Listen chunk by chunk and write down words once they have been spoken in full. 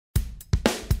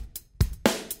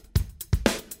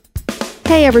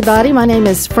Hey everybody, my name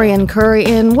is Fran Curry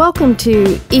and welcome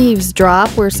to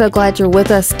Eavesdrop. We're so glad you're with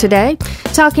us today,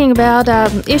 talking about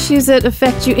issues that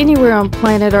affect you anywhere on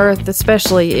planet Earth,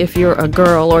 especially if you're a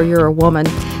girl or you're a woman.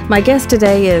 My guest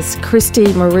today is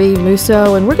Christie Marie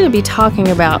Musso, and we're going to be talking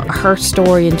about her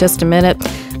story in just a minute.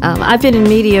 I've been in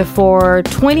media for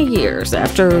 20 years.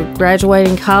 After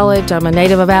graduating college, I'm a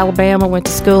native of Alabama, went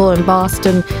to school in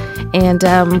Boston, and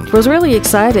was really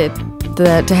excited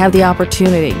to have the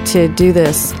opportunity to do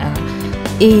this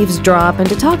Eavesdrop and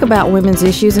to talk about women's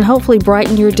issues and hopefully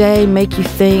brighten your day, make you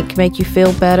think, make you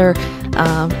feel better.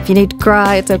 If you need to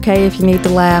cry, it's okay. If you need to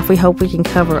laugh, we hope we can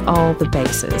cover all the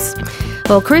bases.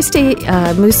 Well, Christie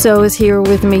Musso is here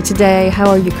with me today. How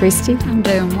are you, Christie? I'm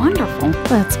doing wonderful.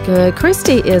 That's good.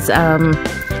 Christie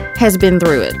has been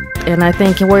through it, and I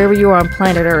think wherever you are on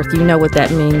planet Earth, you know what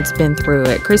that means, been through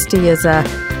it. Christie is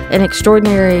an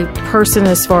extraordinary person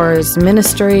as far as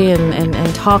ministry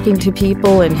and talking to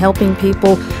people and helping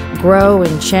people grow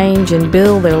and change and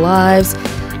build their lives.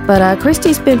 But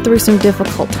Christie's been through some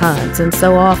difficult times, and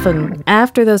so often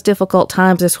after those difficult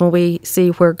times is when we see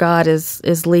where God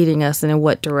is leading us and in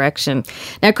what direction.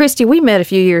 Now, Christie, we met a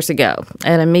few years ago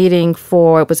at a meeting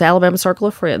it was Alabama Circle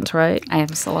of Friends, right?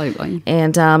 Absolutely.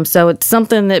 And so it's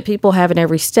something that people have in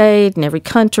every state and every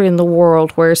country in the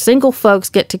world where single folks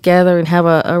get together and have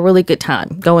a really good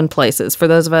time, going places. For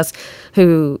those of us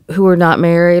who are not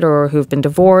married or who've been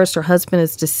divorced or husband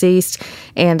is deceased.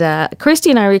 And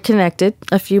Christie and I reconnected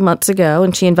a few months ago,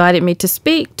 and she invited me to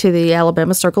speak to the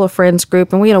Alabama Circle of Friends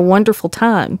group, and we had a wonderful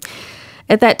time.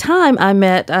 At that time, I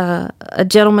met a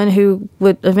gentleman who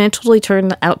would eventually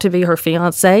turn out to be her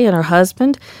fiancé and her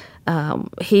husband.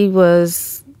 He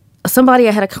was somebody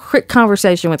I had a quick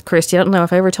conversation with, Christie. I don't know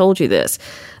if I ever told you this,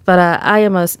 but I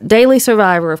am a daily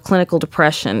survivor of clinical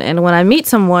depression, and when I meet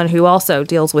someone who also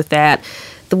deals with that,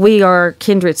 we are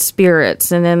kindred spirits.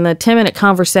 And in the 10-minute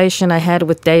conversation I had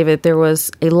with David, there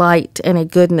was a light and a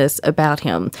goodness about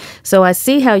him. So I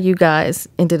see how you guys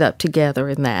ended up together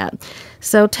in that.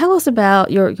 So tell us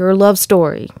about your love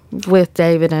story with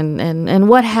David and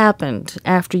what happened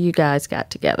after you guys got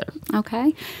together.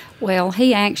 Okay. Well,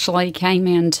 he actually came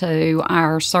into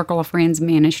our Circle of Friends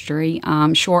ministry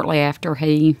shortly after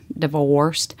he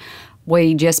divorced.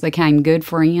 We just became good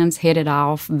friends, hit it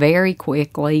off very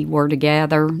quickly. We're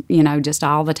together, just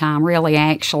all the time. Really,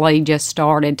 actually just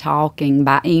started talking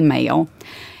by email.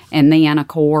 And then, of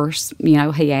course,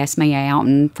 he asked me out.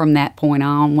 And from that point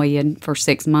on, we had, for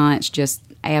 6 months, just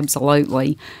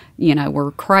absolutely,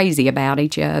 were crazy about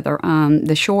each other.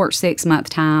 The short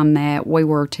 6-month time that we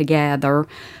were together,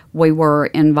 we were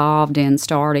involved in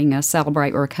starting a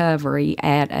Celebrate Recovery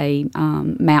at a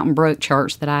Mountain Brook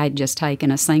church that I had just taken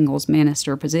a singles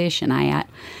minister position at.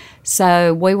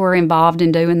 So we were involved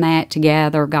in doing that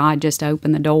together. God just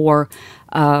opened the door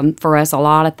for us. A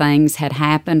lot of things had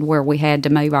happened where we had to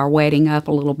move our wedding up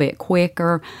a little bit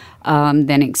quicker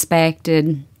than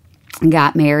expected.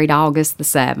 Got married August the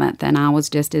 7th, and I was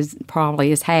just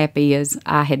probably as happy as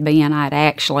I had been. I'd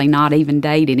actually not even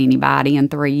dated anybody in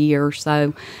 3 years,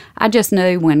 so I just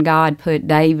knew when God put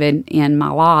David in my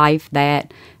life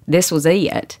that this was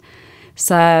it.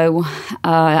 So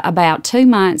about 2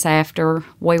 months after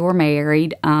we were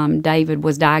married, David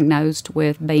was diagnosed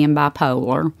with being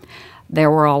bipolar.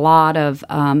 There were a lot of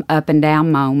up and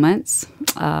down moments,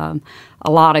 a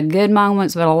lot of good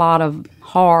moments, but a lot of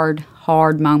hard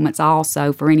moments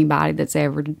also for anybody that's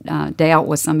ever dealt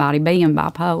with somebody being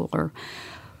bipolar.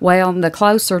 Well, the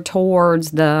closer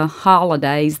towards the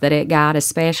holidays that it got,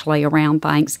 especially around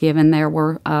Thanksgiving, there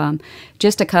were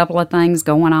just a couple of things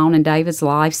going on in David's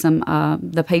life.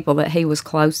 The people that he was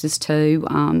closest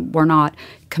to were not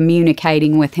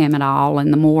communicating with him at all,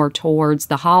 and the more towards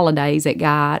the holidays it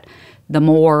got, the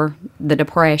more the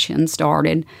depression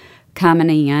started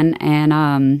coming in,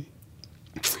 and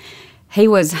he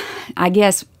was, I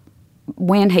guess,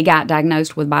 when he got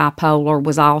diagnosed with bipolar,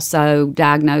 was also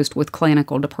diagnosed with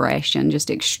clinical depression, just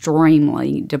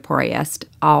extremely depressed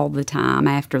all the time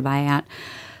after that.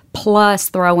 Plus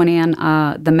throwing in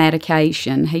the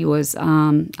medication. He was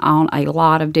on a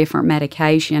lot of different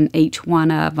medication, each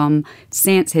one of them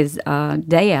since his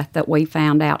death that we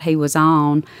found out he was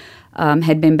on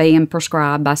had been being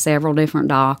prescribed by several different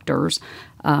doctors.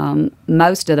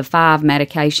 Most of the 5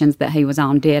 medications that he was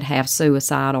on did have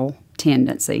suicidal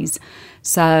tendencies.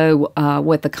 So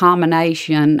with the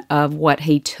combination of what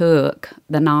he took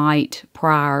the night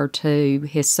prior to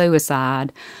his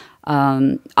suicide,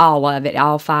 all of it,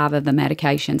 all 5 of the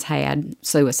medications had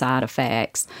suicide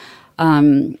effects.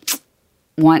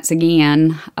 once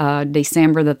again,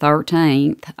 December the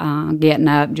 13th, getting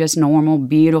up just normal,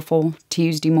 beautiful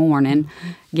Tuesday morning,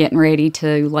 getting ready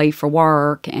to leave for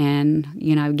work and,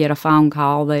 get a phone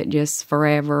call that just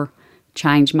forever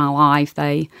changed my life.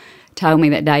 They told me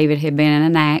that David had been in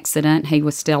an accident. He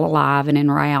was still alive and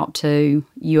en route to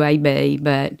UAB,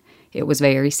 but it was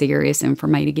very serious and for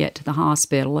me to get to the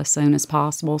hospital as soon as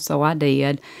possible, so I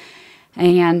did.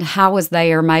 And I was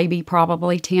there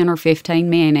probably 10 or 15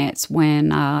 minutes when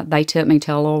they took me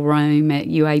to a little room at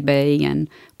UAB and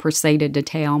proceeded to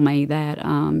tell me that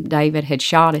David had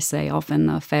shot himself in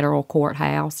the federal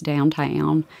courthouse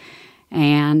downtown,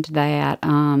 and that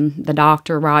the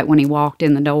doctor, right when he walked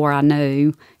in the door, I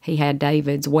knew he had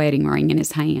David's wedding ring in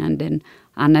his hand, and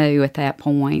I knew at that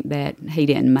point that he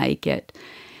didn't make it.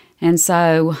 And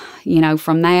so,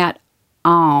 from that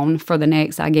on, for the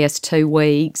next, 2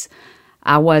 weeks,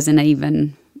 I wasn't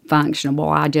even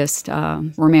functionable. I just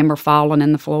remember falling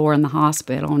in the floor in the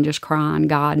hospital and just crying,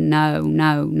 God, no,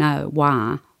 no, no,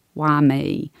 why? Why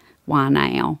me? Why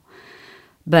now?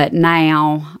 But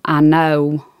now I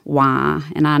know why,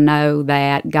 and I know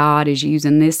that God is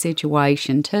using this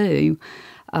situation too.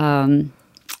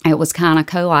 It was kind of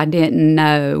cool. I didn't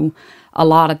know a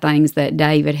lot of things that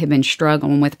David had been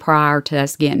struggling with prior to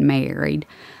us getting married.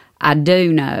 I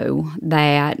do know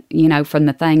that, from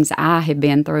the things I had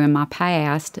been through in my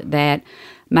past, that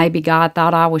maybe God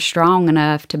thought I was strong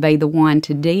enough to be the one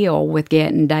to deal with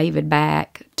getting David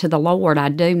back to the Lord. I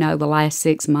do know the last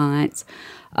 6 months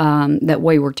that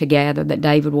we were together, that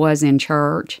David was in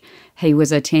church. He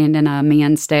was attending a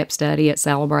men's step study at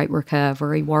Celebrate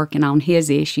Recovery, working on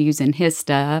his issues and his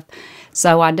stuff.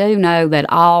 So I do know that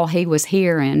all he was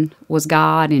hearing was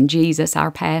God and Jesus.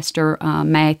 Our pastor,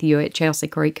 Matthew, at Chelsea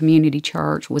Creek Community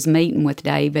Church, was meeting with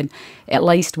David at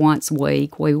least once a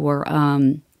week. We were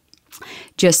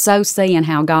just so seeing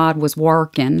how God was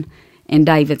working in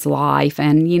David's life.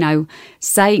 And,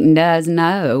 Satan does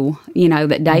know,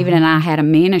 that David and I had a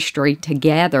ministry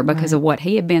together because of what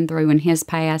he had been through in his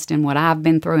past and what I've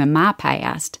been through in my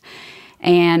past.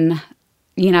 And,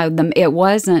 it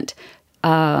wasn't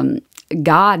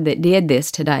God that did this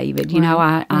to David.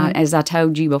 As I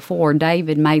told you before,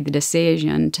 David made the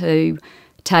decision to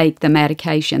take the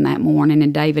medication that morning,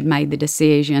 and David made the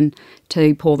decision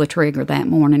to pull the trigger that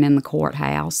morning in the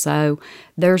courthouse. So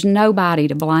there's nobody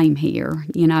to blame here,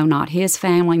 not his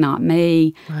family, not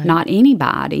me, not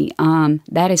anybody.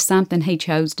 That is something he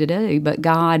chose to do, but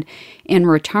God, in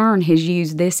return, has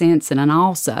used this incident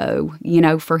also,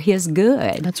 for his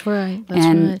good. That's right.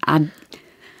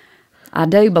 I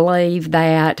do believe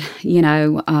that,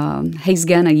 he's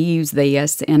going to use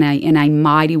this in a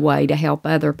mighty way to help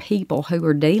other people who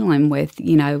are dealing with,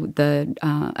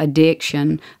 the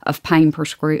addiction of pain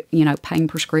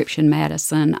prescription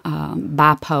medicine,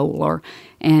 bipolar,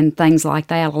 and things like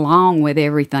that, along with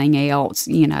everything else,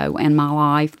 in my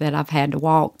life that I've had to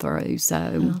walk through.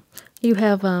 So you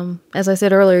have, as I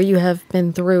said earlier, you have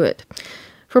been through it.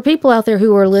 For people out there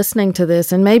who are listening to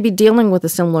this and maybe dealing with a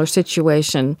similar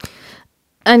situation,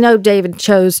 I know David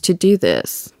chose to do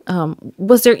this.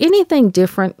 Was there anything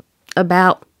different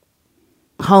about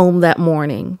home that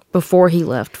morning before he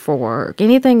left for work?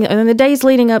 Anything in the days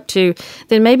leading up to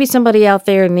that maybe somebody out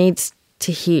there needs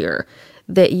to hear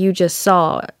that you just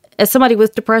saw? As somebody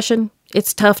with depression,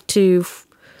 it's tough to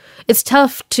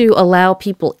allow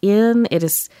people in. It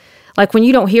is like when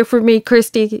you don't hear from me,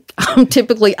 Christie, I'm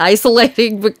typically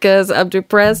isolating because I'm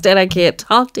depressed and I can't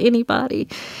talk to anybody.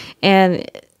 And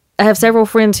I have several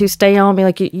friends who stay on me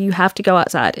like, you have to go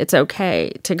outside. It's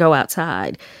okay to go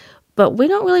outside. But we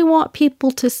don't really want people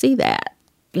to see that.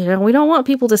 We don't want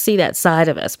people to see that side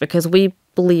of us because we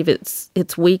believe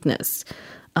it's weakness.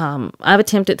 I've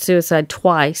attempted suicide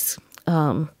twice,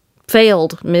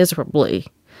 failed miserably.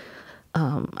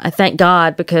 I thank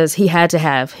God because he had to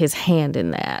have his hand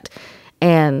in that.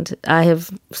 And I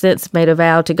have since made a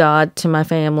vow to God, to my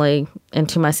family, and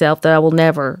to myself that I will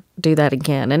never do that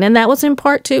again. And then that was in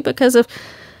part, too, because of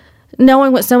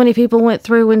knowing what so many people went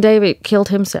through when David killed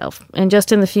himself. And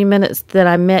just in the few minutes that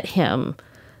I met him,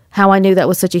 how I knew that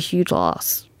was such a huge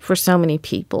loss for so many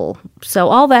people. So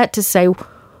all that to say,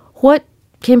 what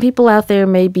can people out there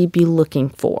maybe be looking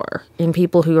for in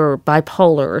people who are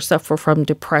bipolar or suffer from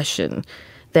depression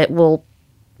that will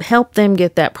help them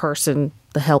get that person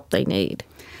the help they need?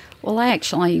 Well,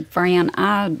 actually, Fran,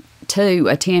 I, too,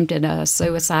 attempted a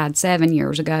suicide 7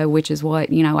 years ago, which is what,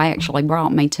 actually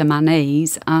brought me to my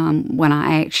knees when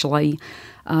I actually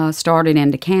started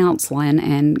into counseling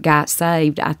and got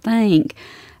saved. I think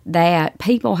that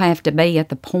people have to be at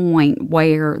the point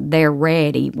where they're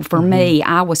ready. For me,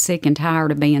 I was sick and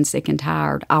tired of being sick and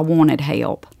tired. I wanted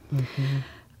help.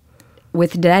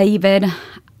 With David,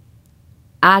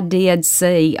 I did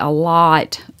see a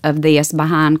lot of this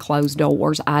behind closed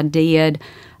doors. I did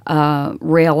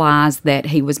realize that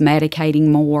he was medicating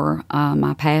more.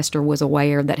 My pastor was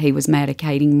aware that he was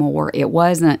medicating more. It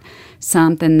wasn't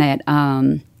something that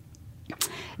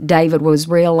David was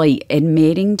really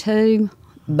admitting to,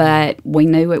 but we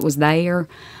knew it was there.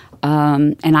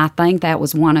 And I think that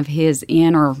was one of his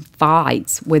inner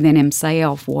fights within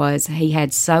himself, was he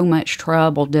had so much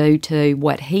trouble due to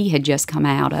what he had just come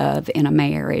out of in a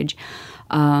marriage.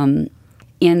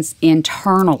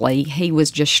 Internally, he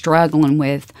was just struggling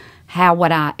with, how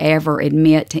would I ever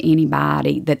admit to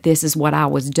anybody that this is what I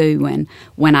was doing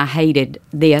when I hated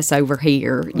this over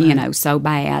here, right, so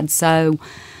bad. So,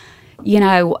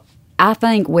 I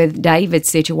think with David's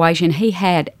situation, he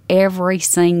had every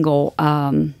single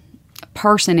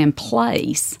person in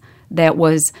place that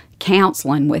was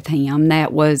counseling with him,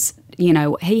 that was,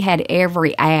 he had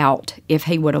every out if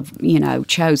he would have,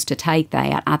 chose to take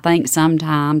that. I think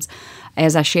sometimes,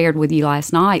 as I shared with you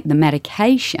last night, the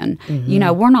medication,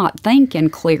 we're not thinking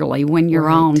clearly when you're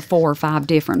on 4 or 5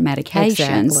 different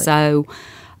medications. Exactly.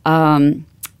 So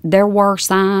there were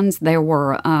signs. There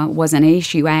was an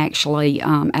issue actually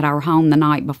at our home the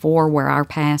night before, where our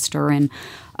pastor and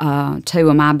 2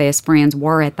 of my best friends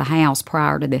were at the house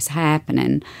prior to this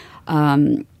happening.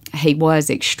 He was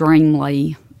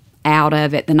extremely out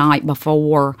of it the night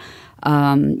before.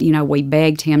 We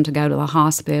begged him to go to the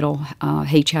hospital.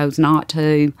 He chose not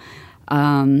to.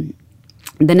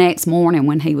 The next morning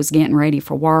when he was getting ready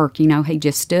for work, he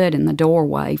just stood in the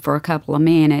doorway for a couple of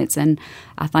minutes, and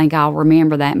I think I'll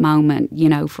remember that moment,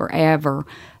 forever.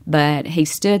 But he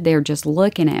stood there just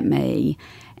looking at me,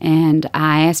 and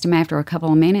I asked him after a couple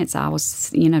of minutes, I was,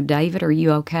 David, are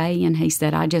you okay? And he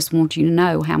said, I just want you to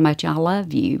know how much I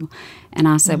love you. And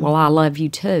I said, well, I love you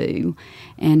too.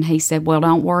 And he said, well,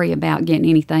 don't worry about getting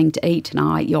anything to eat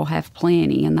tonight. You'll have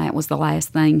plenty. And that was the last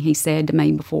thing he said to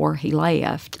me before he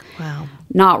left. Wow.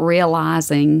 Not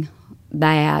realizing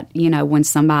that, when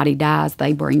somebody dies,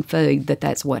 they bring food,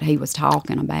 that's what he was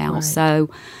talking about. Right. So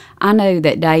I knew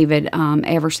that David,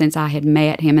 ever since I had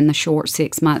met him in the short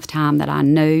 6-month time that I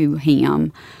knew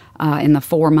him, in the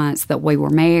 4 months that we were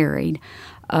married,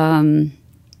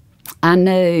 I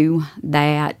knew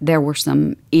that there were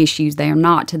some issues there,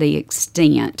 not to the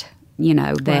extent,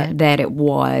 that it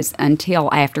was,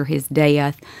 until after his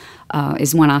death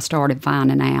is when I started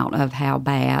finding out of how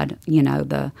bad,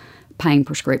 the pain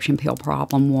prescription pill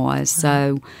problem was.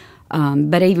 Right. So,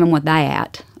 but even with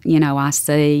that, I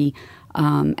see,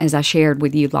 as I shared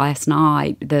with you last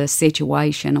night, the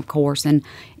situation, of course,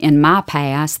 in my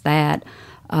past that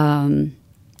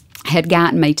had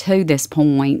gotten me to this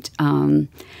point.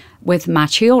 With my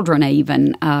children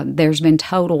even, there's been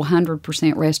total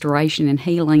 100% restoration and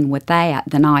healing with that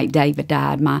the night David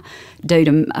died. Due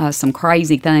to some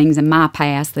crazy things in my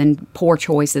past and poor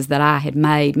choices that I had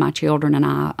made, my children and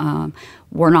I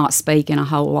were not speaking a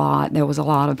whole lot. There was a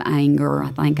lot of anger.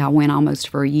 I think I went almost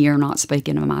for a year not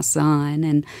speaking to my son.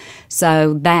 And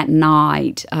so that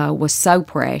night was so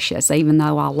precious. Even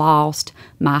though I lost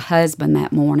my husband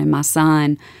that morning, my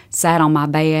son sat on my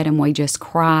bed and we just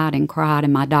cried and cried.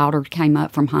 And my daughter came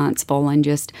up from Huntsville and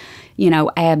just,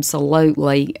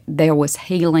 absolutely there was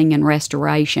healing and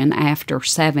restoration after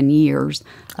 7 years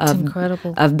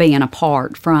of being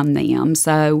apart from them.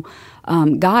 So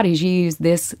God has used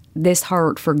this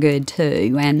hurt for good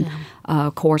too. And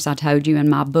of course, I told you in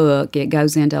my book, it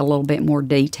goes into a little bit more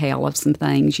detail of some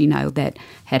things, that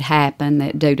had happened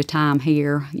that due to time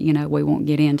here, we won't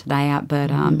get into that,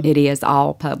 but it is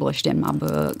all published in my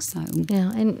book. So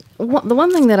yeah, and the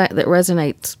one thing that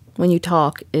resonates when you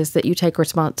talk is that you take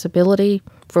responsibility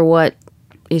for what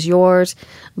is yours,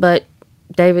 but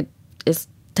David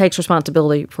takes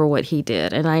responsibility for what he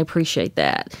did, and I appreciate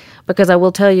that, because I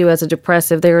will tell you, as a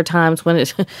depressive, there are times when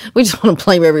we just want to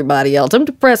blame everybody else. I'm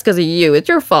depressed because of you. It's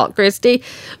your fault, Christy,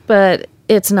 but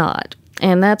it's not.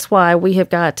 And that's why we have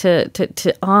got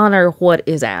to honor what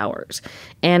is ours.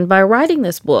 And by writing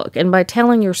this book and by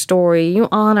telling your story, you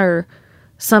honor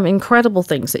some incredible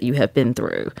things that you have been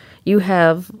through. You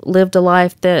have lived a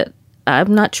life that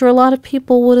I'm not sure a lot of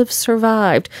people would have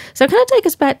survived. So kind of take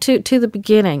us back to the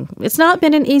beginning. It's not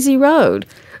been an easy road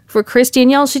for Christie.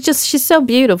 And y'all, she's so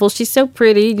beautiful. She's so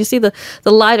pretty. You see the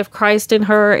light of Christ in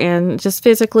her, and just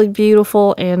physically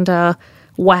beautiful. And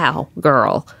wow,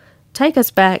 girl. Take us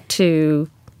back to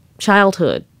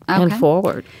childhood and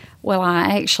forward. Well,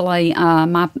 I actually,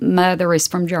 my mother is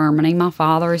from Germany, my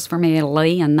father is from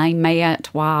Italy, and they met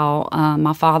while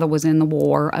my father was in the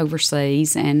war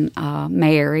overseas and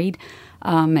married.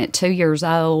 At 2 years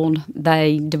old,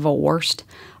 they divorced.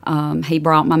 He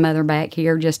brought my mother back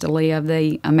here just to live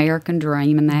the American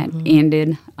dream, and that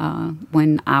ended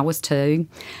when I was 2.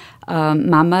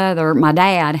 My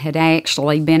dad had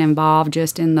actually been involved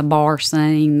just in the bar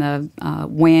scene, the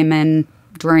women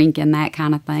drinking, that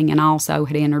kind of thing, and also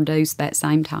had introduced that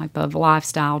same type of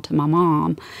lifestyle to my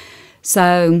mom.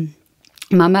 So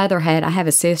my mother I have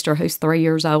a sister who's 3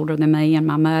 years older than me, and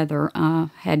my mother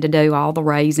had to do all the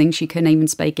raising. She couldn't even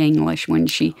speak English when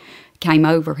she came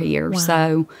over here. Wow.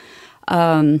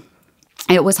 So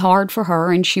it was hard for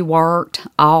her, and she worked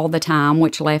all the time,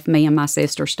 which left me and my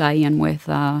sister staying with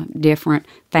different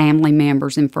family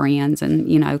members and friends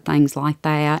and, things like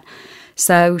that.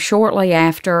 So shortly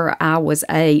after I was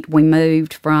 8, we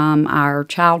moved from our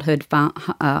childhood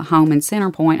home in Center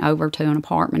Point over to an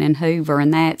apartment in Hoover,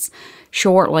 and that's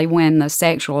shortly when the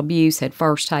sexual abuse had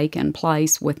first taken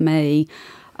place with me.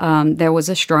 There was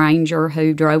a stranger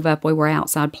who drove up. We were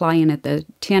outside playing at the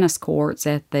tennis courts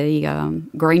at the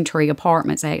Green Tree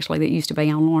Apartments, actually, that used to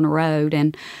be on Lorna Road,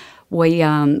 and we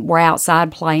were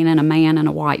outside playing, and a man in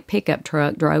a white pickup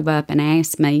truck drove up and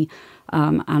asked me,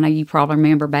 I know you probably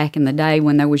remember back in the day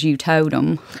when there was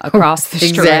U-Totem across the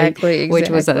street, exactly. Which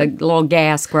was a little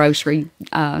gas grocery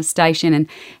station. And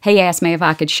he asked me if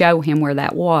I could show him where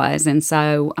that was. And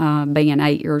so being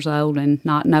 8 years old and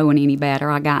not knowing any better,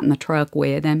 I got in the truck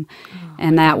with him.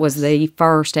 And that was the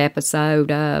first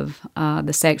episode of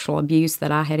the sexual abuse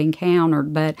that I had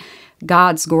encountered. But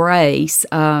God's grace,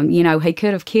 he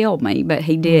could have killed me, but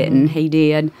he didn't. He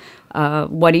did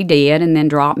what he did, and then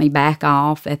dropped me back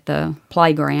off at the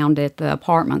playground at the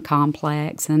apartment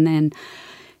complex. And then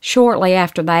shortly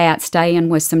after that, staying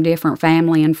with some different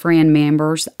family and friend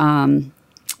members,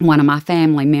 one of my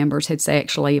family members had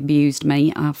sexually abused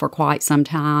me for quite some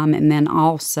time, and then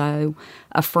also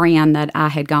a friend that I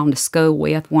had gone to school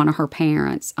with, one of her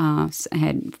parents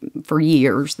had, for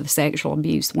years, the sexual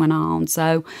abuse went on.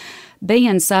 So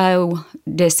being so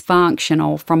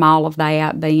dysfunctional from all of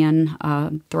that, being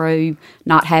through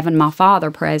not having my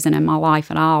father present in my life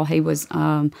at all, he was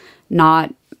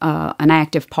not an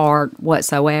active part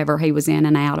whatsoever. He was in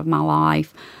and out of my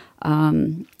life.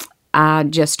 I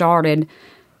just started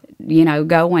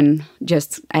going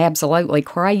just absolutely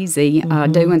crazy,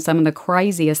 doing some of the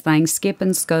craziest things,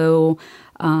 skipping school.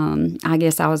 I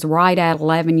guess I was right at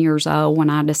 11 years old when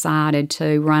I decided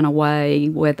to run away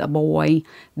with a boy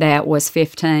that was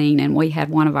 15, and we had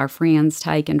one of our friends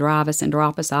take and drive us and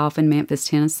drop us off in Memphis,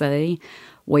 Tennessee.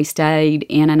 We stayed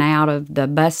in and out of the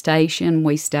bus station.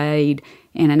 We stayed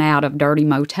in and out of dirty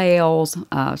motels,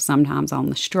 sometimes on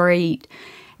the street.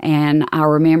 And I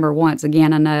remember once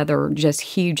again another just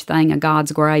huge thing of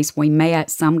God's grace. We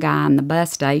met some guy in the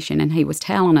bus station, and he was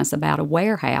telling us about a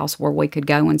warehouse where we could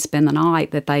go and spend the night,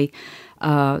 that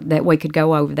we could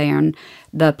go over there. And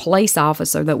the police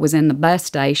officer that was in the bus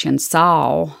station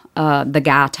saw the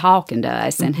guy talking to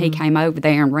us, and he came over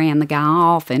there and ran the guy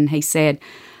off, and he said,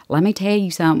 "Let me tell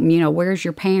you something, where's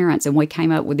your parents?" And we came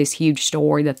up with this huge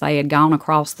story that they had gone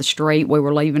across the street. We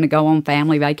were leaving to go on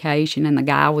family vacation, and the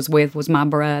guy I was with was my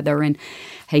brother. And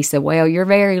he said, "Well, you're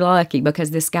very lucky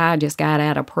because this guy just got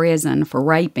out of prison for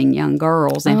raping young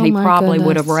girls, and he probably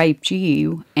would have raped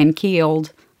you and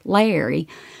killed Larry."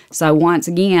 So once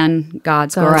again,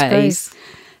 God's grace.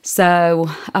 So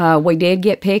we did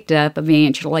get picked up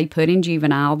eventually, put in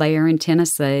juvenile there in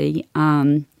Tennessee.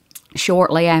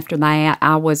 Shortly after that,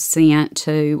 I was sent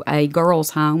to a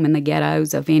girls' home in the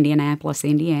ghettos of Indianapolis,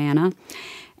 Indiana,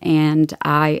 and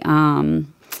I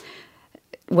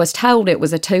was told it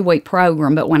was a 2-week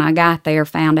program, but when I got there,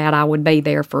 found out I would be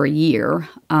there for a year.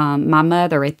 My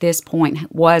mother at this point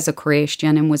was a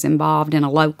Christian and was involved in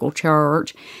a local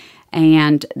church,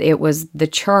 and it was the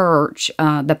church,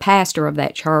 the pastor of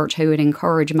that church, who had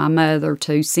encouraged my mother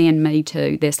to send me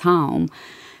to this home.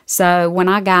 So when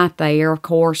I got there, of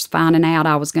course, finding out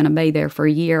I was going to be there for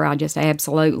a year, I just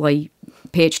absolutely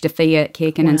pitched a fit,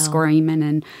 kicking and screaming.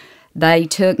 And they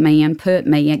took me and put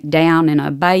me down in a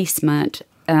basement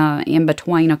in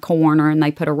between a corner, and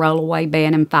they put a rollaway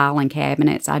bed and filing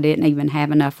cabinets. I didn't even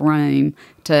have enough room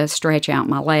to stretch out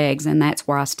my legs, and that's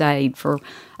where I stayed for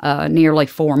nearly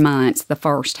 4 months the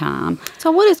first time.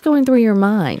 So what is going through your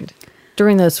mind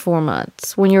during those 4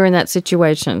 months when you're in that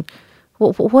situation?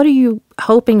 What are you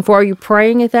hoping for? Are you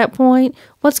praying at that point?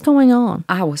 What's going on?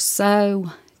 I was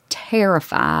so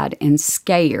terrified and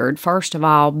scared, first of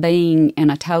all, being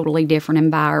in a totally different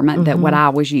environment than what I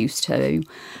was used to.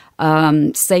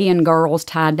 Seeing girls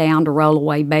tied down to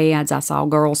rollaway beds. I saw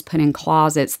girls put in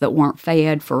closets that weren't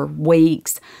fed for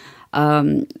weeks.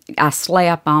 I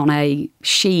slept on a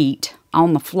sheet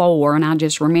on the floor, and I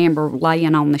just remember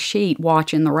laying on the sheet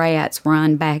watching the rats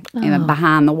run back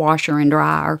behind the washer and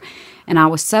dryer. And I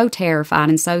was so terrified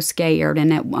and so scared.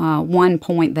 And at one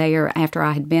point there, after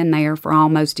I had been there for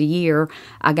almost a year,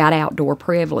 I got outdoor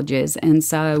privileges. And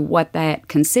so what that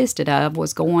consisted of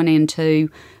was going into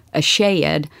a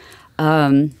shed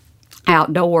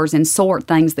outdoors and sort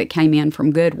things that came in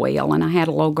from Goodwill. And I had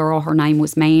a little girl, her name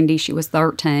was Mandy, she was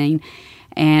 13.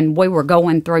 And we were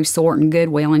going through sorting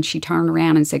Goodwill, and she turned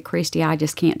around and said, "Christie, I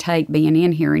just can't take being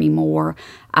in here anymore.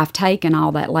 I've taken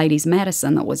all that lady's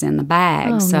medicine that was in the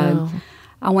bag." No.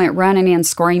 I went running in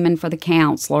screaming for the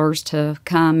counselors to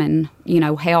come and,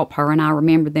 help her. And I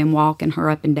remember them walking her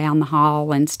up and down the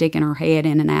hall and sticking her head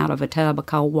in and out of a tub of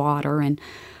cold water. And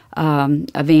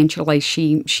eventually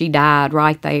she died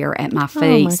right there at my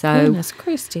feet. Oh, my goodness,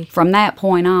 Christie. From that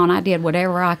point on, I did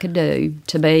whatever I could do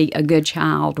to be a good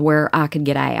child where I could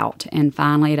get out. And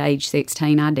finally, at age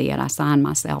 16, I did. I signed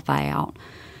myself out.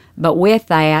 But with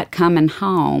that, coming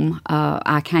home,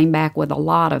 I came back with a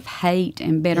lot of hate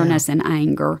and bitterness and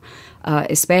anger,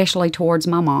 especially towards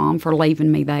my mom for leaving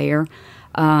me there.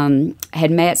 Had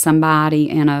met somebody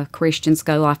in a Christian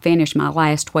school. I finished my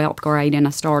last 12th grade, and I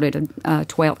started a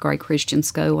 12th grade Christian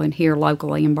school here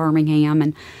locally in Birmingham,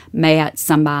 and met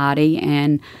somebody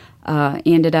and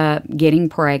ended up getting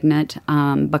pregnant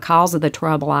because of the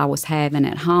trouble I was having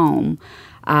at home.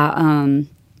 I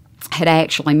had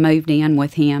actually moved in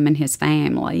with him and his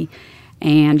family.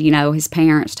 And, his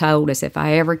parents told us, if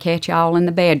I ever catch y'all in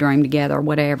the bedroom together or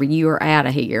whatever, you are out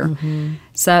of here. Mm-hmm.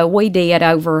 So we did,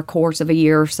 over a course of a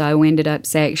year or so, ended up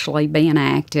sexually being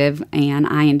active, and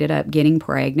I ended up getting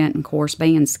pregnant. And, of course,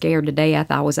 being scared to death,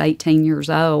 I was 18 years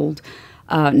old,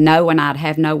 knowing I'd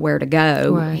have nowhere to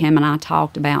go. Right. Him and I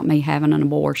talked about me having an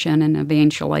abortion, and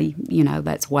eventually,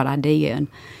 that's what I did.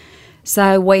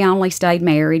 So we only stayed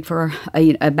married for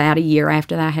about a year.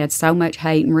 After that, I had so much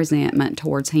hate and resentment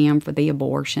towards him for the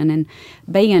abortion. And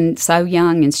being so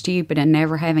young and stupid and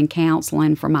never having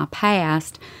counseling for my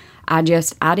past, I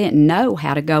didn't know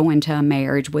how to go into a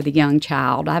marriage with a young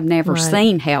child. I've never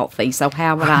seen healthy, so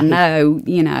how would I know,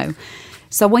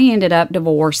 So we ended up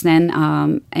divorcing,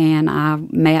 and I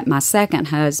met my second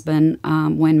husband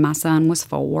when my son was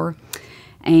 4.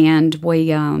 And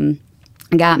we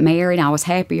got married. I was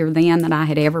happier then than I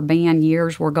had ever been.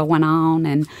 Years were going on,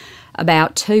 and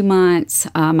about 2 months,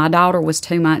 my daughter was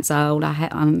 2 months old. I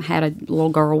had a little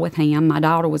girl with him. My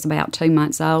daughter was about 2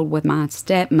 months old with my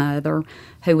stepmother,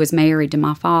 who was married to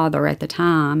my father at the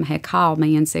time, had called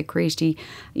me and said, "Christie,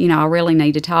 I really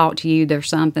need to talk to you. There's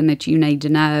something that you need to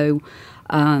know."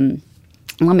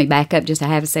 Let me back up just a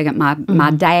half a second.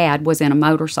 My dad was in a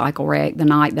motorcycle wreck the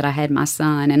night that I had my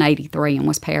son in 83 and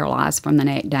was paralyzed from the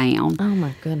neck down. Oh,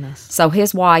 my goodness. So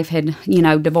his wife had,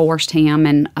 divorced him,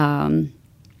 and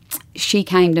she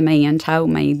came to me and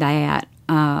told me that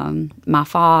my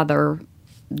father,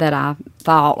 that I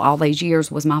thought all these years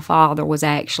was my father, was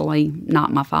actually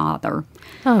not my father.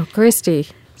 Oh, Christie.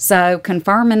 So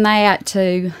confirming that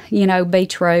to, be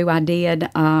true, I did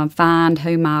find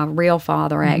who my real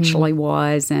father actually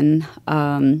was, and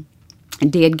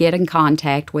did get in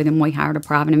contact with him. We hired a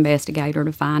private investigator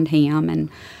to find him and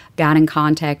got in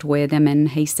contact with him, and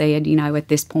he said, at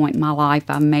this point in my life,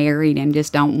 I'm married and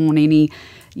just don't want any,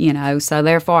 so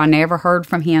therefore I never heard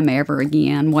from him ever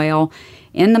again. Well,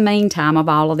 in the meantime of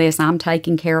all of this, I'm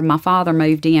taking care of, my father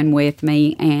moved in with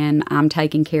me, and I'm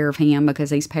taking care of him because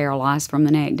he's paralyzed from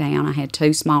the neck down. I had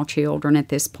 2 small children at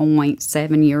this point,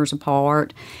 7 years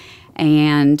apart,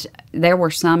 and there were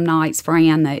some nights,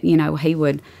 friend, that, he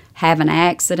would have an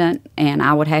accident, and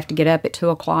I would have to get up at 2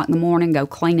 o'clock in the morning, go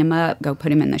clean him up, go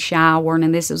put him in the shower.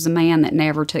 And this was a man that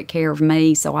never took care of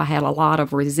me, so I had a lot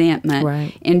of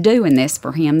resentment in doing this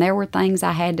for him. There were things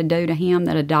I had to do to him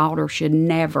that a daughter should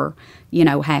never,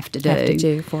 have to do. Have to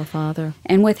do for a father.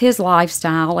 And with his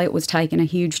lifestyle, it was taking a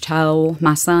huge toll.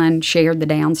 My son shared the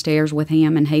downstairs with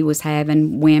him, and he was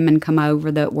having women come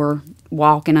over that were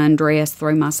walking undressed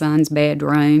through my son's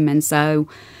bedroom. And so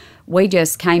we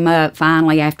just came up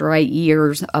finally after 8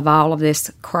 years of all of this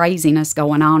craziness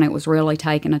going on. It was really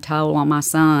taking a toll on my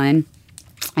son.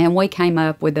 And we came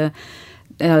up with a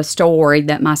story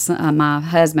that my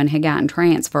husband had gotten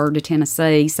transferred to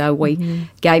Tennessee. So we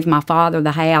gave my father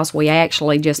the house. We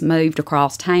actually just moved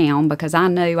across town because I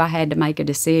knew I had to make a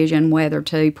decision whether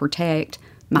to protect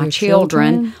my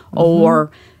children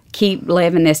or keep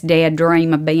living this dead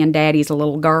dream of being daddy's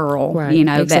little girl,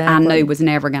 that I knew was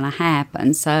never going to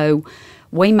happen. So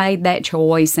we made that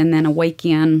choice, and then a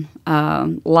weekend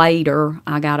later,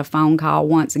 I got a phone call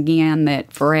once again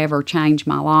that forever changed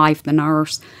my life. The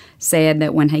nurse said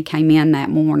that when he came in that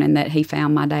morning that he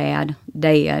found my dad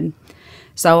dead.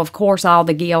 So, of course, all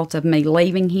the guilt of me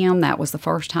leaving him, that was the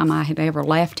first time I had ever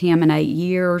left him in 8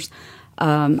 years.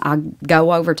 I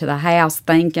go over to the house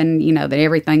thinking, that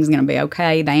everything's going to be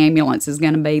okay. The ambulance is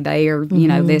going to be there,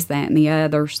 this, that, and the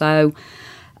other. So,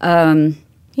 the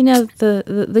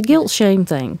guilt shame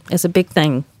thing is a big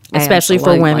thing, especially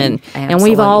for women. Absolutely. And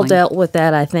we've all dealt with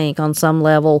that, I think, on some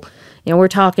level. We're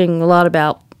talking a lot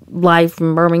about life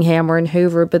in Birmingham or in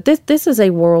Hoover, but this is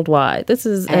a worldwide, this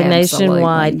is a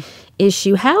nationwide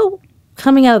issue. How,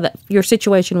 coming out of your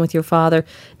situation with your father,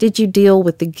 did you deal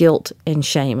with the guilt and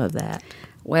shame of that?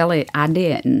 Well, I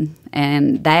didn't,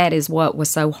 and that is what was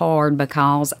so hard,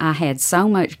 because I had so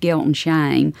much guilt and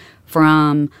shame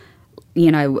from,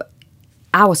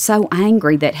 I was so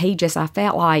angry that I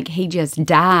felt like he just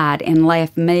died and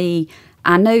left me.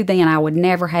 I knew then I would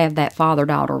never have that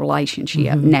father-daughter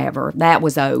relationship, never. That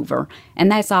was over.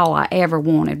 And that's all I ever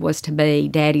wanted, was to be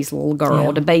Daddy's little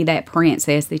girl, to be that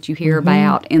princess that you hear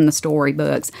about in the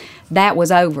storybooks. That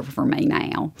was over for me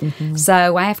now.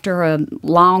 So after a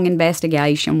long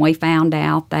investigation, we found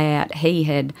out that he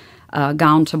had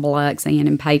gone to Biloxi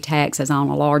and paid taxes on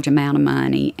a large amount of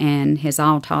money, and his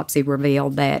autopsy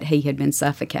revealed that he had been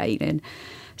suffocated.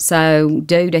 So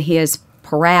due to his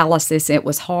paralysis, it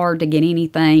was hard to get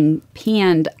anything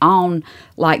pinned on,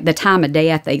 like the time of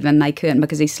death even. They couldn't,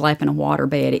 because he slept in a water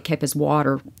bed. It kept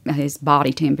his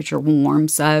body temperature warm.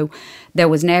 So there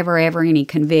was never ever any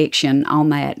conviction on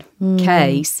that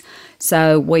case.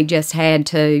 So we just had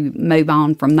to move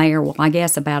on from there. Well, I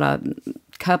guess about a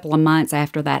couple of months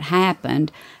after that happened,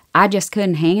 I just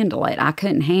couldn't handle it. I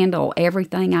couldn't handle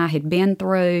everything I had been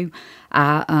through.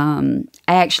 I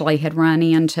actually had run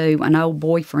into an old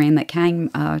boyfriend that came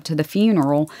to the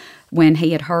funeral when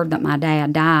he had heard that my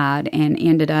dad died, and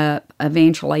ended up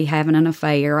eventually having an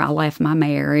affair. I left my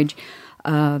marriage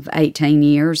of 18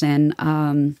 years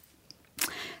and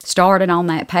started on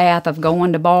that path of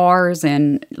going to bars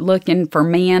and looking for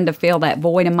men to fill that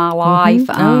void in my life.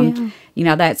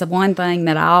 That's one thing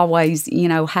that I always,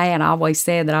 had. I always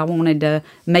said that I wanted to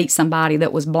meet somebody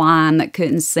that was blind, that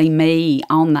couldn't see me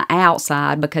on the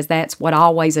outside, because that's what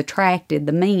always attracted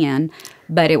the men.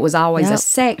 But it was always a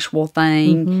sexual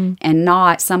thing, and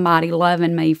not somebody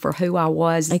loving me for who I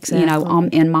was,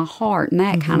 in my heart and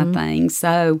that kind of thing.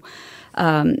 So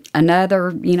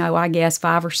another, I guess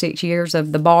 5 or 6 years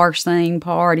of the bar scene,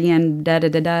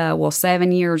 partying, Well,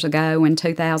 7 years ago in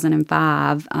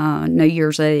 2005, New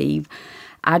Year's Eve,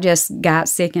 I just got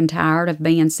sick and tired of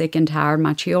being sick and tired.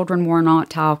 My children were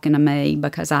not talking to me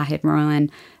because I had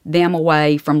run them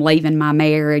away from leaving my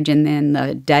marriage, and then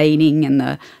the dating and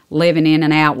the living in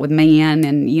and out with men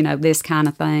and, this kind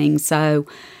of thing. So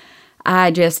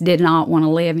I just did not want to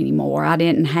live anymore. I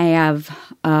didn't have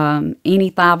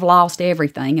anything. I've lost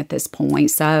everything at this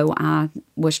point. So I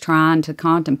was trying to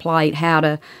contemplate how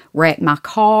to wreck my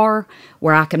car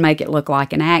where I could make it look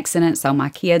like an accident so my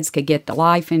kids could get the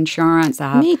life insurance.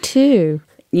 Me too.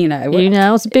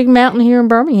 It's a big mountain here in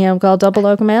Birmingham called Double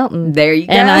Oak Mountain. There you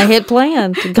go. And I had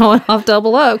planned going off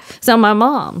Double Oak so my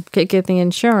mom could get the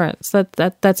insurance.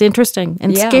 That's interesting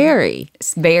and scary.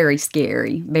 It's very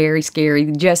scary, very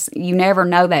scary. Just, you never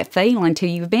know that feeling until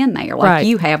you've been there. Like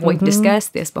you have. We've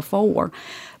discussed this before.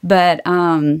 But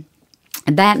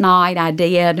that night I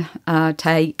did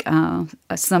take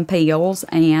some pills,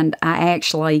 and I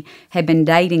actually had been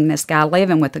dating this guy,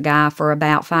 living with the guy for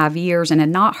about 5 years, and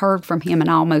had not heard from him in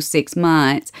almost 6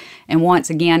 months. And once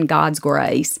again, God's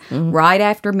grace. Right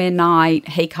after midnight,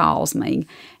 he calls me,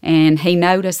 and he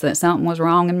noticed that something was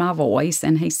wrong in my voice,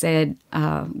 and he said,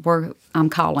 I'm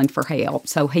calling for help.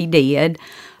 So he did.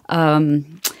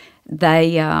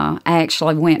 They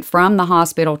actually went from the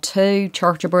hospital to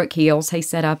Church of Brook Hills. He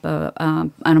set up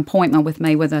an appointment with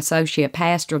me with an associate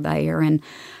pastor there, and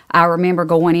I remember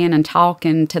going in and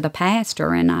talking to the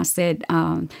pastor, and I said,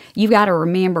 you got to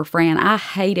remember, friend, I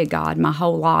hated God my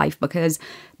whole life, because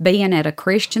being at a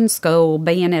Christian school,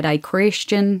 being at a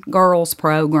Christian girls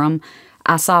program,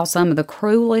 I saw some of the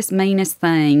cruelest, meanest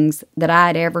things that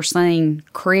I'd ever seen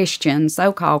Christian,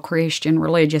 so-called Christian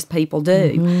religious people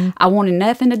do. I wanted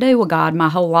nothing to do with God my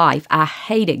whole life. I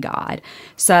hated God.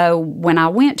 So when I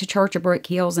went to Church of Brook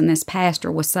Hills and this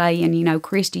pastor was saying,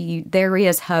 Christie, there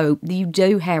is hope. You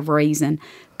do have reason.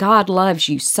 God loves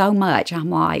you so much. I'm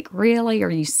like, really?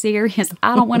 Are you serious?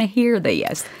 I don't want to hear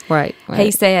this. Right. He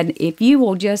said, if you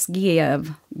will just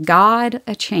give God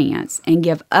a chance and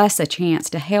give us a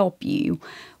chance to help you,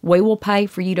 we will pay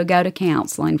for you to go to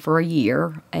counseling for a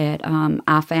year at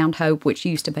I Found Hope, which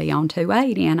used to be on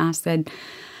 280. And I said,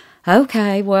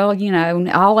 okay, well,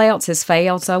 all else has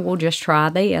failed, so we'll just try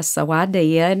this. So I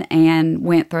did, and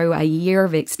went through a year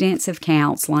of extensive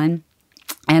counseling.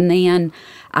 And then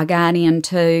I got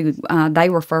into, they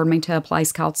referred me to a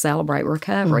place called Celebrate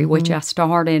Recovery, which I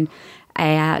started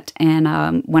at.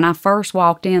 And when I first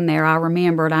walked in there, I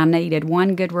remembered I needed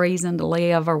one good reason to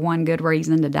live or one good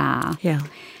reason to die. Yeah.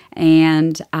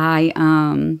 And I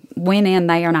went in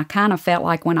there, and I kind of felt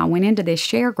like when I went into this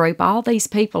share group, all these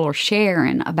people are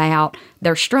sharing about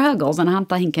their struggles. And I'm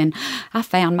thinking, I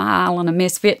found my island of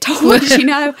misfit toys,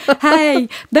 Hey,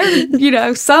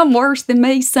 they're, some worse than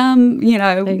me, some,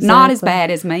 Exactly. not as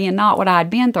bad as me and not what I'd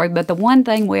been through. But the one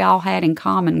thing we all had in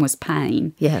common was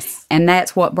pain. Yes. And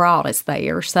that's what brought us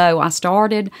there. So I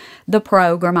started the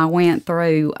program. I went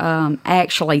through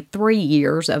actually 3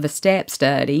 years of a step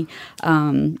study,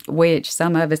 which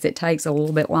some of us it takes a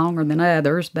little bit longer than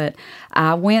others. But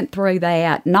I went through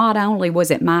that. Not only was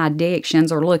it my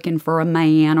addictions or looking for a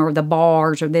man or the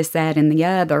bars or this, that, and the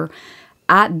other,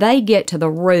 they get to the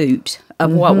root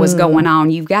of what was going on.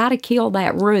 You've got to kill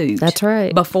that root. That's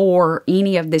right. Before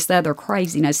any of this other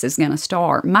craziness is going to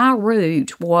start. My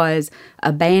root was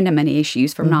abandonment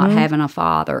issues from not having a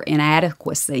father,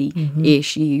 inadequacy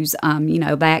issues,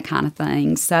 that kind of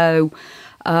thing. So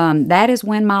that is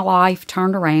when my life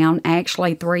turned around.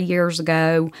 Actually, 3 years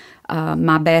ago,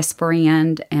 my best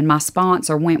friend and my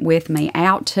sponsor went with me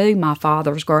out to my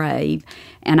father's grave,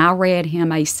 and I read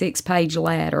him a 6-page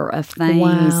letter of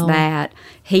things that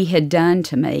he had done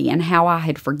to me and how I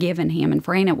had forgiven him. And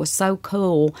friend, it was so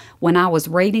cool when I was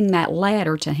reading that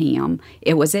letter to him.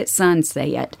 It was at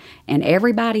sunset, and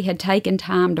everybody had taken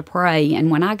time to pray. And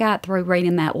when I got through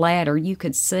reading that letter, you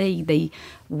could see the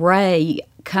ray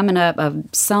coming up of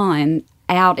sun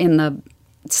out in the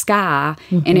sky,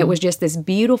 and it was just this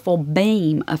beautiful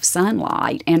beam of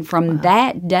sunlight. And from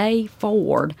that day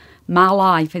forward, my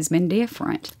life has been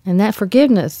different. And that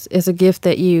forgiveness is a gift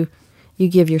that you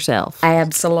give yourself.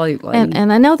 Absolutely.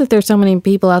 And I know that there's so many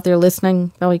people out there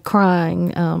listening, probably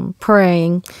crying,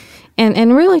 praying,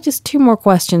 and really just 2 more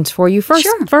questions for you.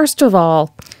 First of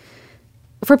all,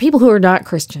 for people who are not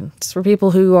Christians, for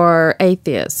people who are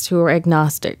atheists, who are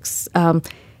agnostics,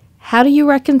 how do you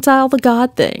reconcile the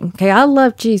God thing? Okay, I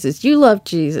love Jesus. You love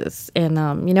Jesus. And,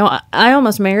 I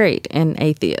almost married an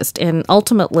atheist. And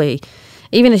ultimately,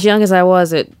 even as young as I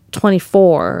was at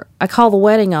 24, I called the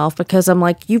wedding off because I'm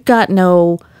like, you've got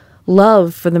no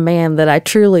love for the man that I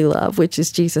truly love, which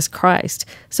is Jesus Christ.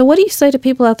 So what do you say to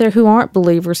people out there who aren't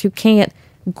believers, who can't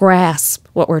grasp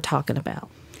what we're talking about?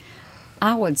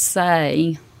 I would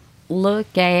say,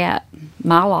 look at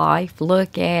my life,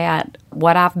 look at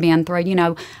what I've been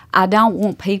through. I don't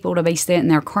want people to be sitting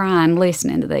there crying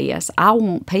listening to this. I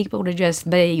want people to just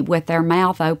be with their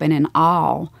mouth open in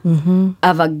awe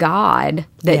of a God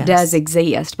that does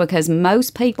exist. Because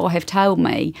most people have told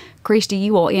me, Christie,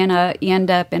 you will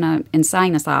end up in an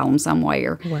insane asylum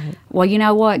somewhere. Right. Well, you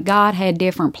know what? God had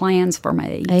different plans for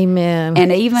me. Amen.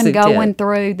 And even going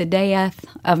through the death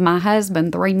of my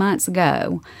husband 3 months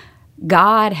ago,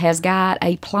 God has got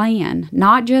a plan,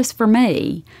 not just for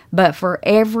me, but for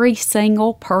every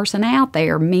single person out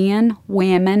there, men,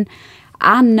 women.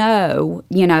 I know,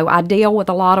 I deal with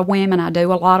a lot of women. I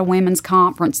do a lot of women's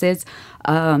conferences.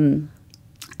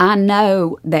 I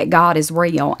know that God is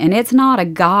real, and it's not a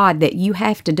God that you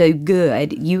have to do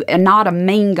good. And not a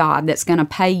mean God that's going to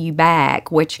pay you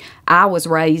back, which I was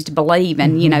raised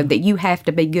believing, that you have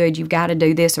to be good. You've got to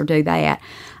do this or do that.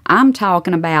 I'm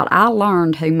talking about I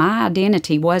learned who my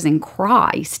identity was in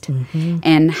Christ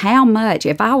and how much,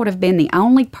 if I would have been the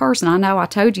only person, I know I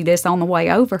told you this on the way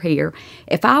over here,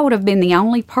 if I would have been the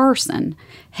only person,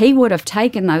 he would have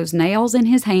taken those nails in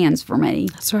his hands for me.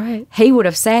 That's right. He would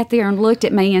have sat there and looked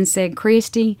at me and said,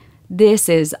 Christie, this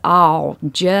is all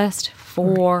just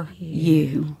for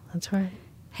you. That's right.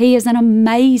 He is an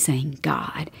amazing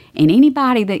God. And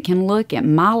anybody that can look at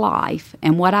my life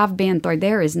and what I've been through,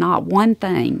 there is not one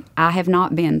thing I have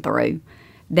not been through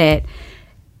that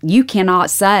you cannot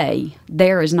say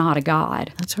there is not a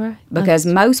God. That's right. Because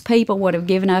most people would have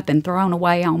given up and thrown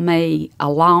away on me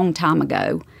a long time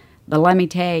ago. But let me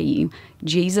tell you,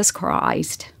 Jesus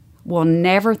Christ will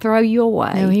never throw you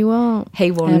away. No, he won't. He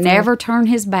will never turn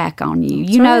his back on you.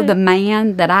 That's you know, right. the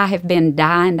man that I have been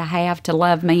dying to have to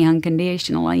love me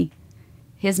unconditionally,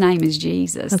 his name is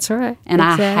Jesus. That's right. And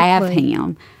exactly. I have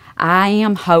him. I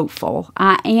am hopeful.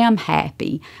 I am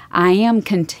happy. I am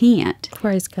content.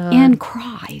 Praise God. In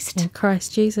Christ. In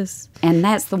Christ Jesus. And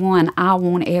that's the one I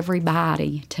want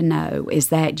everybody to know, is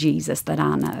that Jesus that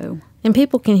I know. And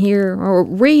people can hear or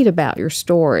read about your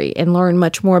story and learn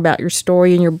much more about your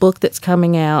story in your book that's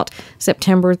coming out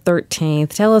September 13th.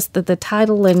 Tell us the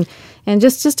title and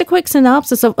just a quick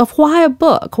synopsis of why a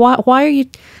book. Why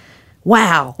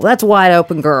wow, that's wide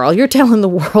open, girl. You're telling the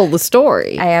world the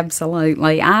story.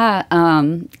 Absolutely. I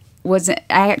was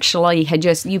actually had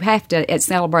just, you have to, at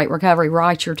Celebrate Recovery,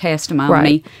 write your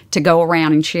testimony to go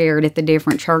around and share it at the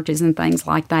different churches and things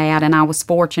like that. And I was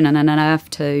fortunate enough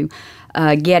to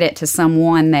get it to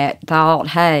someone that thought,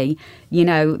 hey, you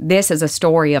know, this is a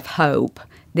story of hope.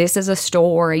 This is a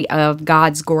story of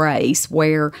God's grace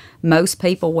where most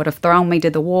people would have thrown me to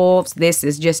the wolves. This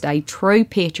is just a true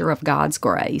picture of God's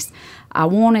grace. I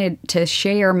wanted to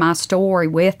share my story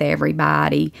with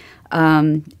everybody.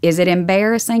 Is it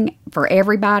embarrassing for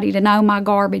everybody to know my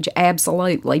garbage?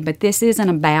 Absolutely. But this isn't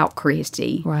about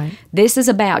Christie. Right. This is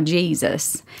about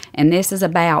Jesus. And this is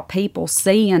about people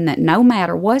seeing that no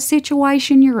matter what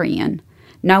situation you're in,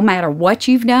 no matter what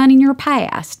you've done in your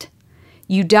past,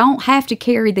 you don't have to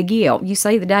carry the guilt. You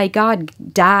see, the day God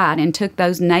died and took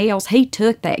those nails, He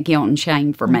took that guilt and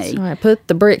shame for me. That's right. Put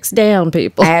the bricks down,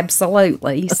 people.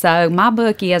 Absolutely. So my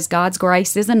book is God's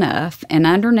Grace is Enough, and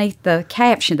underneath the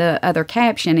caption, the other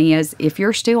caption is, if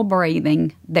you're still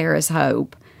breathing, there is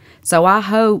hope. So I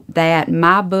hope that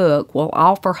my book will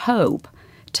offer hope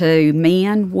to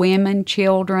men, women,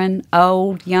 children,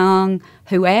 old, young,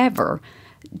 whoever,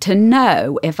 to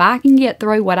know if I can get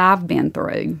through what I've been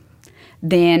through,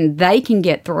 then they can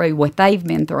get through what they've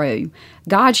been through.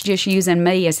 God's just using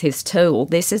me as His tool.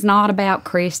 This is not about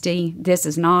Christie. This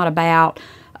is not about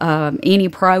any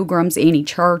programs, any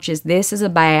churches. This is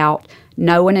about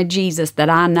knowing a Jesus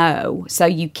that I know, so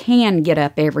you can get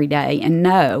up every day and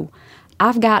know,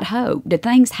 I've got hope. Do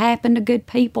things happen to good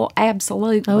people?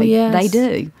 Absolutely. Oh, yes. They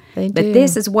do. They do. But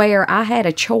this is where I had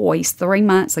a choice 3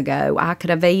 months ago. I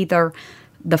could have either...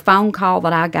 The phone call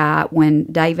that I got when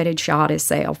David had shot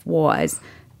himself was,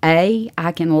 I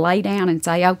can lay down and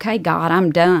say, okay, God,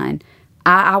 I'm done.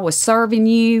 I was serving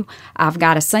you. I've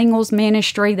got a singles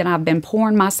ministry that I've been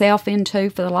pouring myself into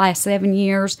for the last 7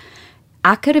 years.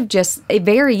 I could have just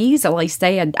very easily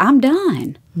said, I'm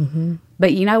done. Mm-hmm.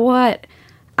 But you know what?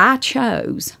 I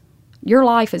chose. Your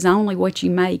life is only what you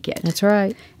make it. That's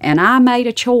right. And I made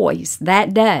a choice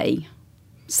that day.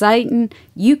 Satan,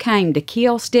 you came to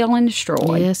kill, steal, and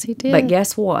destroy. Yes, he did. But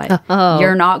guess what? Oh.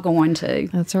 You're not going to.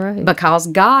 That's right. Because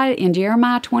God in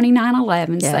Jeremiah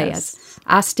 29:11 says,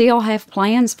 I still have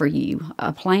plans for you,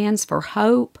 plans for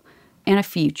hope and a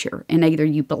future. And either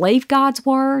you believe God's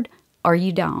word or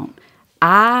you don't.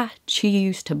 I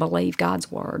choose to believe God's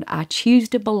word. I choose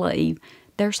to believe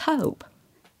there's hope.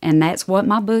 And that's what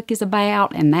my book is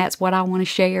about, and that's what I want to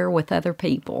share with other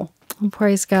people. Well,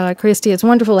 praise God. Christie, it's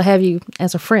wonderful to have you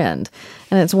as a friend,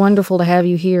 and it's wonderful to have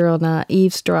you here on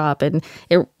Eavesdrop. And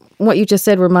what you just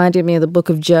said reminded me of the book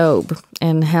of Job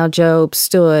and how Job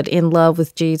stood in love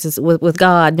with Jesus, with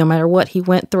God, no matter what he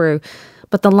went through.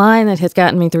 But the line that has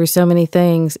gotten me through so many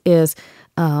things is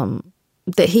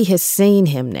that he has seen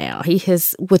him now. He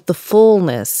has, with the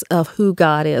fullness of who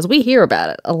God is. We hear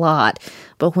about it a lot,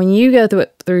 but when you go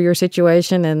through your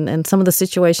situation and some of the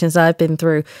situations I've been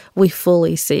through, we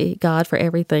fully see God for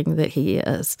everything that He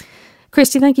is.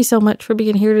 Christie, thank you so much for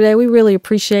being here today. We really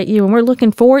appreciate you, and we're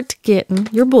looking forward to getting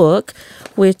your book,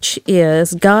 which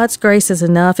is God's Grace is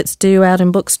Enough. It's due out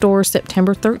in bookstores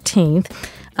September 13th.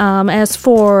 As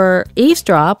for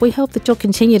Eavesdrop, we hope that you'll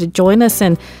continue to join us,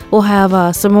 and we'll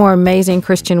have some more amazing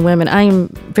Christian women. I am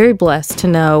very blessed to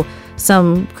know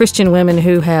some Christian women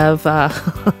who have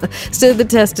stood the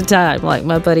test of time, like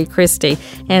my buddy Christie.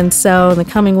 And so in the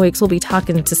coming weeks, we'll be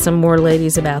talking to some more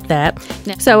ladies about that.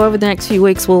 So over the next few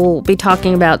weeks, we'll be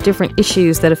talking about different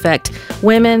issues that affect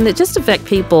women, that just affect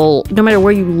people no matter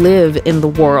where you live in the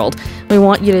world. We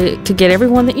want you to get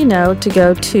everyone that you know to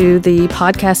go to the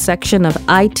podcast section of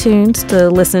iTunes to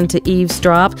listen to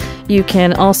Eavesdrop. You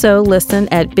can also listen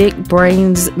at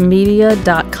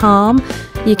bigbrainsmedia.com.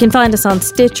 You can find us on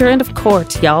Stitcher, and of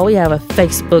course, y'all, we have a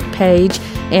Facebook page,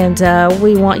 and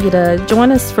we want you to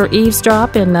join us for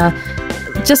Eavesdrop, and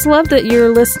just love that you're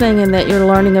listening and that you're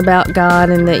learning about God,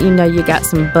 and that you know you got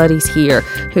some buddies here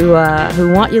who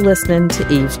want you listening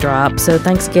to Eavesdrop. So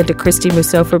thanks again to Christie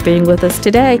Musso for being with us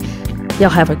today. Y'all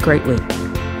have a great week.